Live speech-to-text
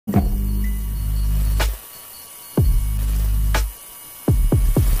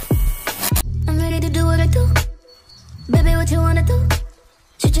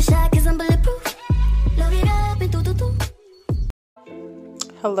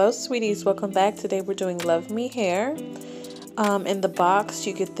Hello sweeties, welcome back. Today we're doing Love Me hair. In the box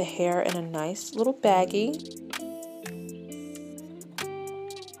you get the hair in a nice little baggie.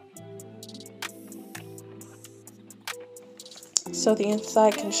 So the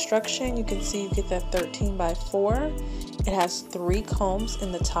inside construction, you can see you get that 13 by 4. It has 3 combs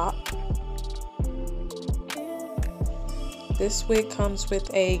in the top. This wig comes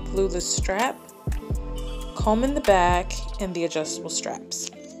with a glueless strap, comb in the back, and the adjustable straps.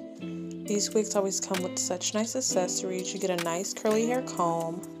 These wigs always come with such nice accessories. You get a nice curly hair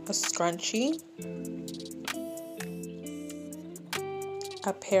comb, a scrunchie,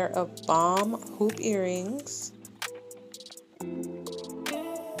 a pair of bomb hoop earrings.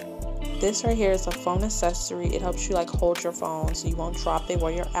 This right here is a phone accessory. It helps you like hold your phone so you won't drop it while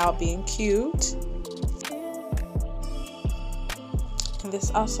you're out being cute. And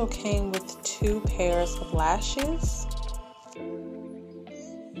this also came with 2 pairs of lashes.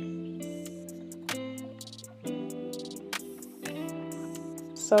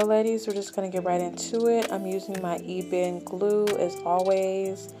 So ladies, we're just gonna get right into it. I'm using my eBend glue as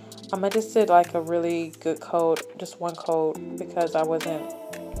always. I just did like a really good coat, just one coat, because I wasn't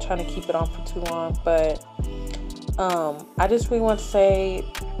trying to keep it on for too long. But I just really want to say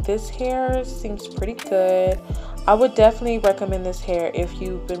this hair seems pretty good. I would definitely recommend this hair if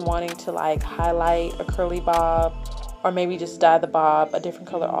you've been wanting to like highlight a curly bob, or maybe just dye the bob a different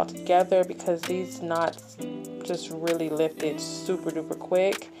color altogether, because these knots just really lifted super duper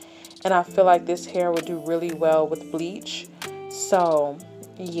quick, and I feel like this hair would do really well with bleach. So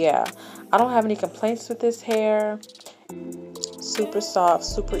yeah, I don't have any complaints with this hair. Super soft,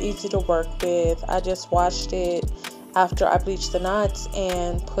 super easy to work with. I just washed it after I bleached the knots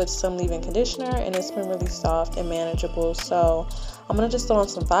and put some leave-in conditioner, and it's been really soft and manageable. So I'm gonna just throw on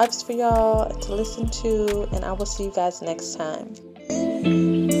some vibes for y'all to listen to, and I will see you guys next time.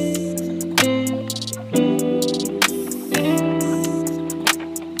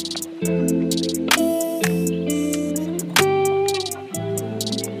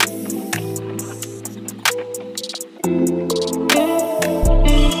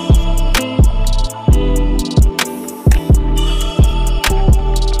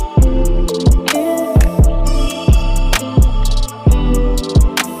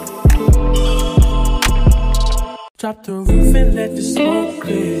 Drop the roof and let the smoke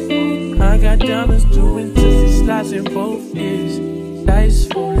clear. I got diamonds doing twisty slides in both ears. Dice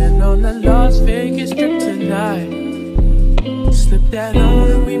falling on the Las Vegas strip tonight. Slip that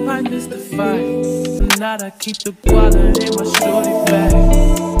on and we might miss the fight. Tonight I keep the guala in my shorty bag.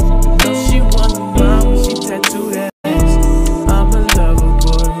 Know she wanna mine when she tattoo that ass. I'm a lover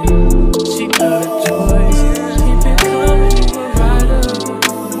boy, she got a choice. Keep it coming, you a rider.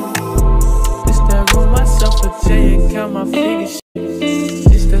 It's that roll myself a J and count my fingers.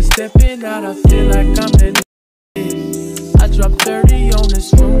 It's that stepping out, I feel like I'm that nigga. I drop 30 on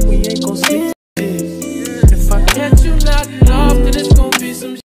this room, we ain't gon' sleep. If I catch you nodding off, then it's gon' be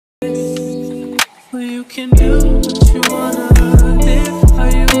some shit. Well, you can do what you wanna, live how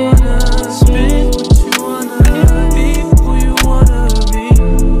you wanna, spin what you wanna, be who you wanna be.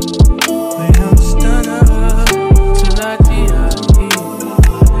 When I'm stunner, till I D.I.E.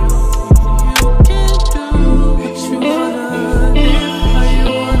 You can do what you wanna, live how you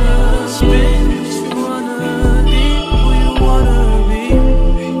wanna, spin what you wanna, be who you wanna be.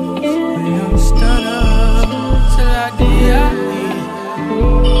 When I'm stunner, till I D.I.E.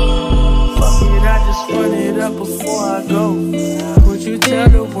 I just run it up before I go. Would you tell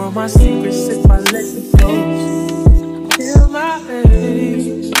the world my secrets if I let you go? Feel my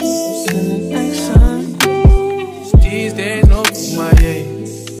age, sending action. These days, no my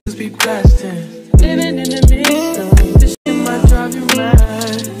age. Just be blasting. Living in the mix up. This shit might drive you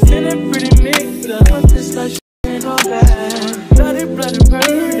mad. Feeling pretty mixed up. Just like shit ain't all bad. Bloody, bloody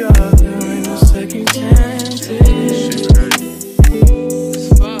murder. There ain't no second chances.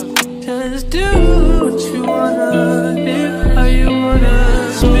 Just do what you wanna, live how you wanna,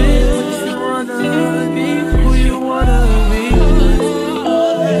 spin what you wanna, be who you wanna be.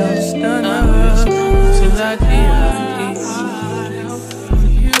 I'm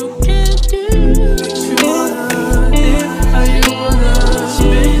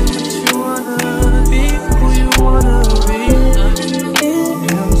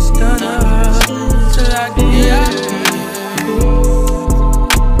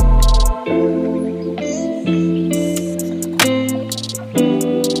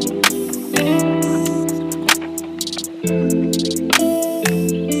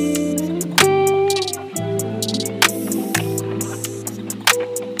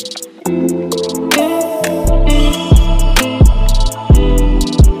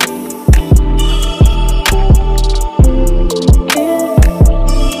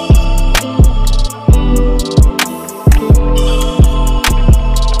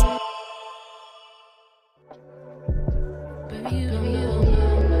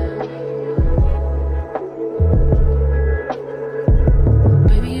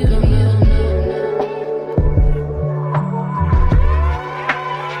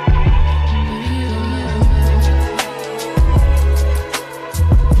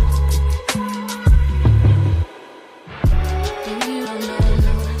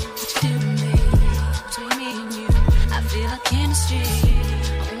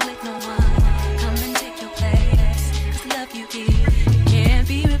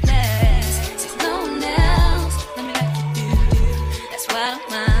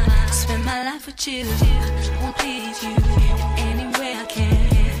you, I won't please you any way I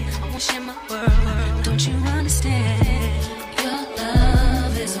can. I won't share my world, don't you understand? Your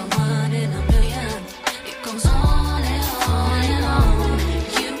love is a one in a million. It goes on and on and on.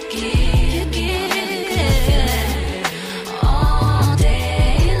 You give all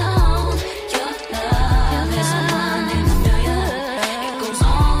day long. Your love is a one in a million. It goes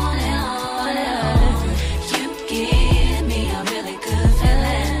on and on and on. You give me a really good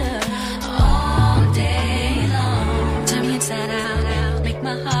feeling all day long. Turn me inside out, make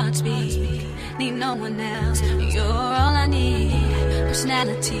my heart speak. Need no one else, you're all I need.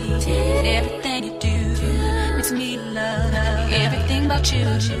 Personality, everything you do makes me love everything about you.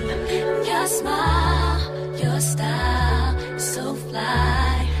 Your smile, your style is so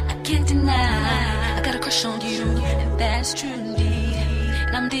fly, I can't deny. I got a crush on you, and that's true deep.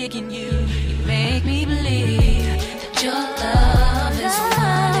 And I'm digging you, you make me believe that your love is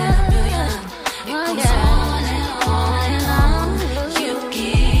one in a million. It goes on and on and on. You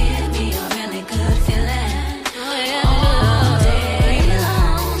give me a really good feeling all day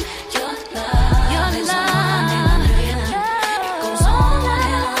long. Your love is one in a million. It goes on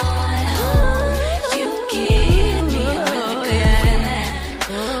and on and on. You give me a really good feeling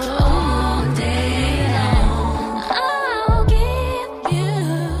all day long. I'll give you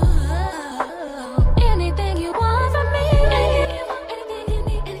anything you want from me.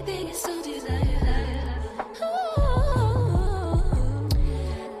 Anything you so desire.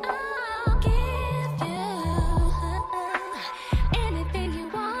 I'll give you anything you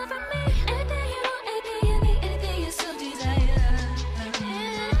want from me. Anything you so desire.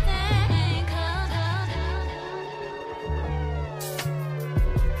 Anything,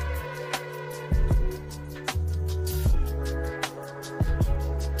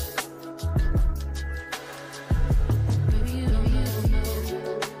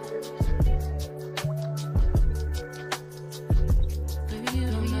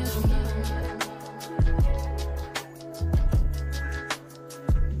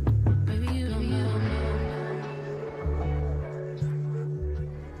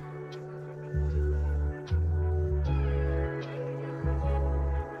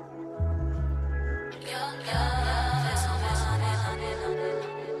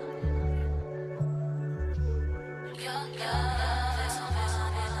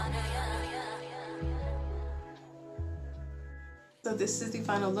 So this is the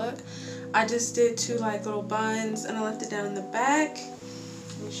final look. I just did two like little buns and I left it down in the back.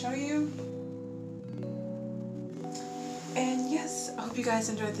 Let me show you. And yes, I hope you guys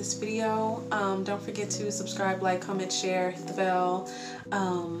enjoyed this video. Don't forget to subscribe, like, comment, share, hit the bell.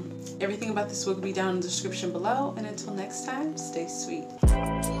 Everything about this wig will be down in the description below. And until next time, stay sweet.